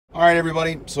Alright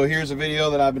everybody, so here's a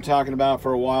video that I've been talking about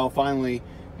for a while. Finally,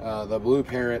 the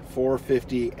Blueparrot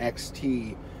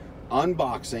 450xt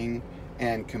unboxing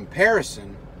and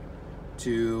comparison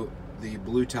to the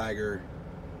Blue Tiger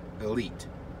Elite.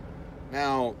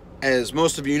 Now, as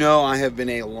most of you know, I have been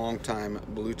a longtime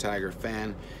Blue Tiger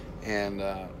fan and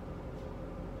a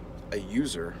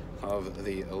user of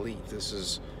the Elite.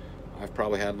 I've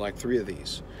probably had like 3 of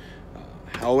these.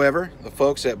 However, the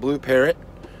folks at Blueparrot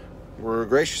were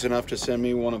gracious enough to send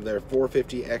me one of their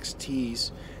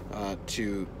 450xts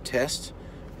to test,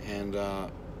 and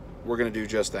we're going to do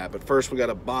just that. But first we got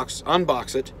to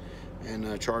unbox it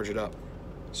and charge it up.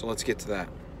 So let's get to that.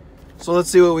 So let's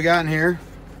see what we got in here.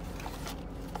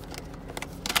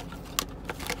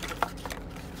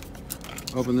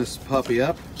 Open this puppy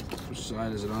up. Which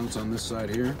side is it on? It's on this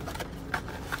side here.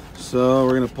 So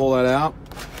we're going to pull that out.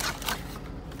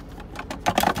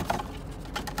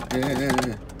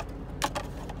 Yeah.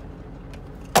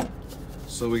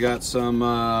 So we got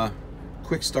some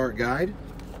quick start guide.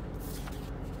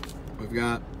 We've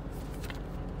got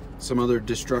some other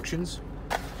instructions.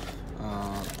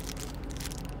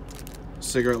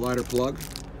 Cigarette lighter plug.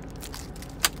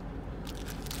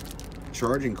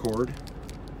 Charging cord.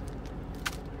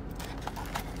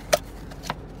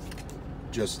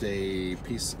 Just a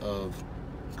piece of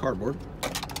cardboard.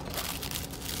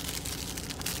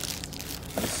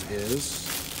 This is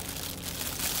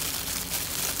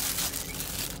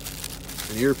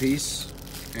an earpiece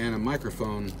and a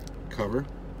microphone cover.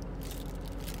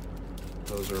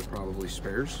 Those are probably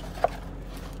spares.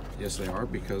 Yes, they are,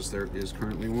 because there is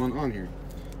currently one on here.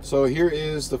 So here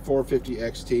is the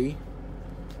 450xt.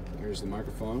 Here's the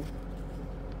microphone.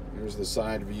 Here's the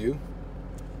side view.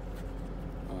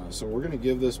 So we're going to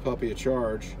give this puppy a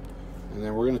charge, and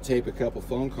then we're going to tape a couple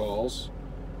phone calls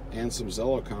and some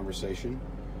Zello conversation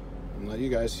and let you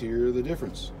guys hear the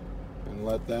difference and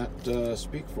let that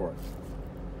speak for it.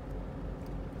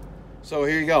 So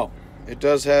here you go. It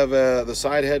does have the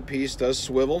side head piece does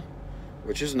swivel,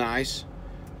 which is nice.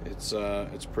 It's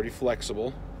pretty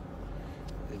flexible.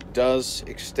 It does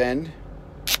extend.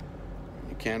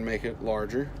 You can make it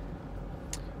larger.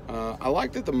 I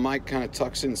like that the mic kind of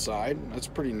tucks inside. That's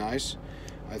pretty nice.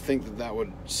 I think that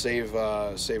would save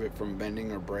it from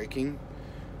bending or breaking.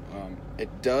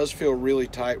 It does feel really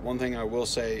tight. One thing I will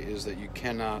say is that you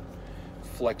cannot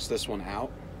flex this one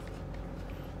out,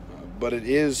 but it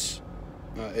is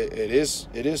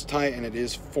tight, and it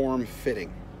is form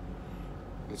fitting.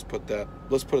 Let's put it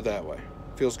that way.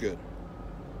 Feels good.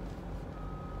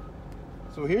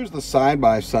 So here's the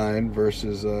side-by-side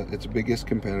versus its biggest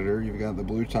competitor. You've got the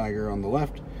Blue Tiger on the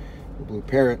left, the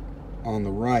Blueparrot on the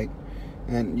right,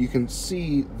 and you can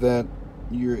see that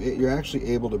you're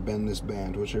actually able to bend this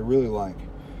band, which I really like,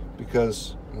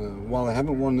 because while I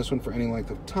haven't worn this one for any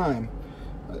length of time,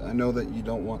 I know that you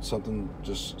don't want something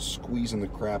just squeezing the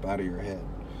crap out of your head.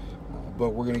 But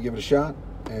we're going to give it a shot,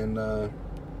 and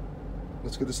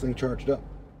let's get this thing charged up.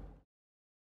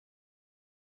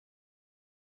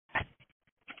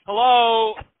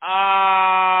 Hello?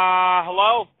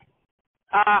 Hello?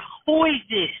 Who is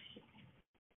this?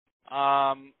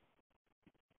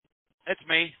 It's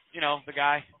me, you know, the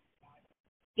guy.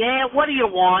 Yeah, what do you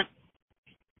want?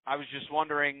 I was just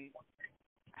wondering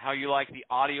how you like the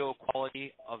audio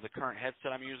quality of the current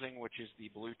headset I'm using, which is the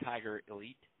Blue Tiger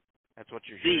Elite. That's what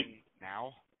you're hearing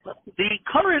now. The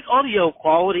current audio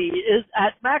quality is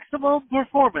at maximum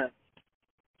performance.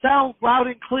 Sounds loud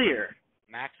and clear.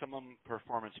 Maximum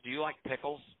performance. Do you like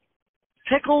pickles?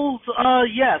 Pickles,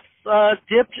 yes.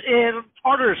 Dipped in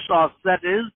tartar sauce, that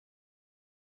is.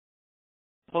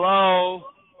 Hello?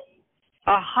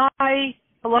 Hi.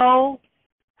 Hello?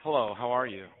 Hello, how are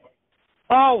you?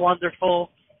 Oh, wonderful.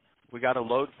 We got a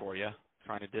load for you,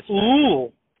 trying to dispatch.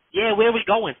 Ooh. Yeah, where are we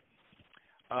going?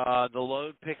 The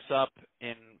load picks up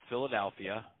in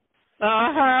Philadelphia.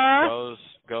 Uh-huh.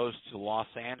 Goes to Los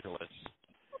Angeles.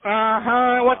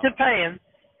 Uh-huh. What's it paying?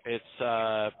 It's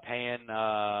paying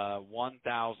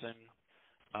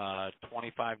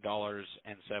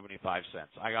 $1,025.75.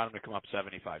 I got him to come up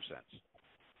 75 cents.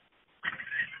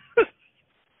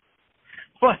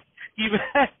 What?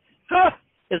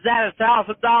 Is that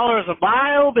 $1,000 a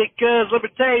mile? Because let me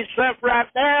tell you something right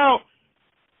now.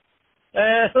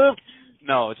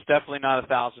 No, it's definitely not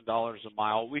 $1,000 a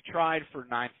mile. We tried for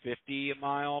 $950 a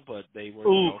mile, but they wouldn't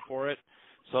go for it.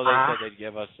 So they said they'd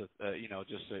give us,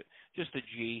 just a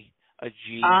G,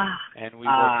 and we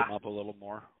worked them up a little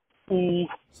more. So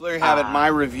there you have it, my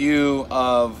review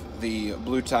of the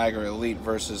Blue Tiger Elite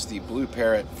versus the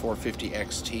Blueparrot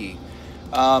 450xt.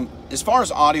 As far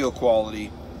as audio quality,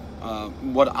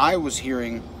 what I was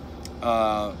hearing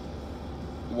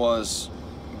was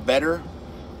better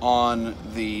on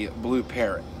the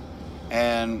Blueparrot,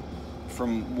 and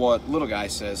from what Little Guy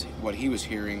says, what he was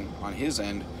hearing on his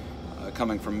end,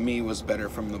 coming from me, was better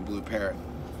from the Blueparrot.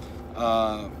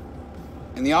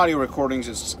 In the audio recordings,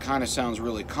 it kind of sounds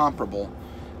really comparable,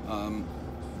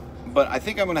 but I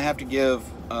think I'm going to have to give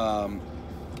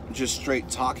just straight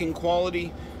talking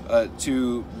quality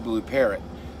to Blueparrot.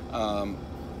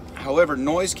 However,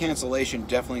 noise cancellation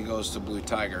definitely goes to Blue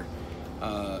Tiger.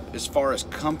 As far as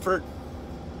comfort,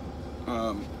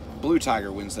 Blue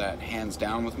Tiger wins that hands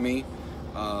down with me.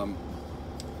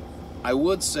 I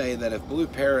would say that if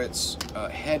Blueparrot's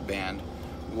headband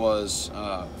was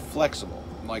flexible,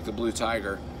 like the Blue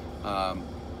Tiger,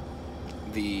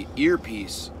 the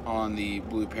earpiece on the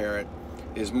Blueparrot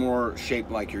is more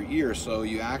shaped like your ear, so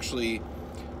you actually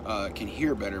can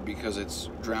hear better because it's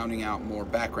drowning out more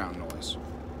background noise.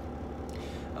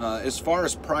 As far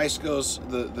as price goes,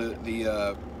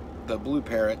 the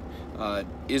Blueparrot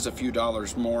is a few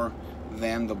dollars more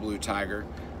than the Blue Tiger,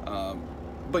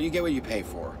 but you get what you pay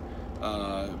for.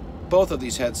 Both of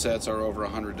these headsets are over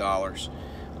 $100,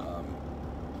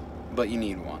 but you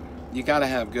need one. You got to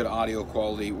have good audio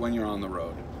quality when you're on the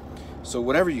road. So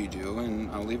whatever you do,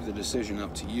 and I'll leave the decision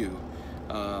up to you,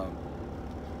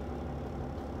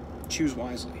 choose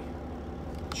wisely.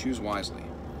 Choose wisely.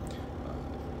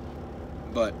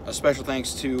 But a special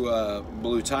thanks to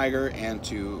Blue Tiger and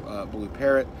to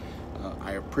Blueparrot.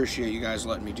 I appreciate you guys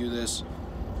letting me do this.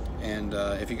 And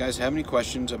if you guys have any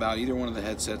questions about either one of the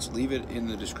headsets, leave it in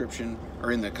the description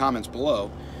or in the comments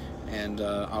below, and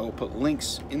I will put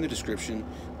links in the description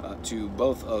to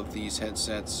both of these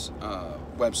headsets'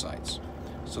 websites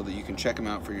so that you can check them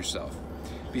out for yourself.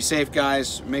 Be safe,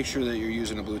 guys. Make sure that you're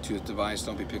using a Bluetooth device.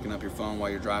 Don't be picking up your phone while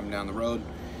you're driving down the road.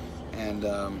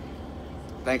 And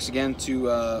thanks again to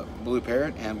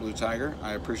Blueparrot and Blue Tiger.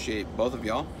 I appreciate both of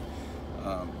y'all.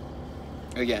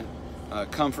 Again,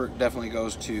 comfort definitely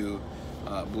goes to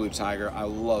Blue Tiger. I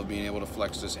love being able to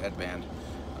flex this headband.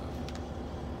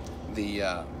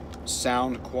 The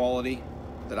sound quality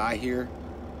that I hear,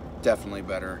 definitely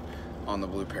better on the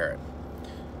Blueparrot.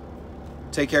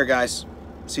 Take care, guys.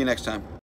 See you next time.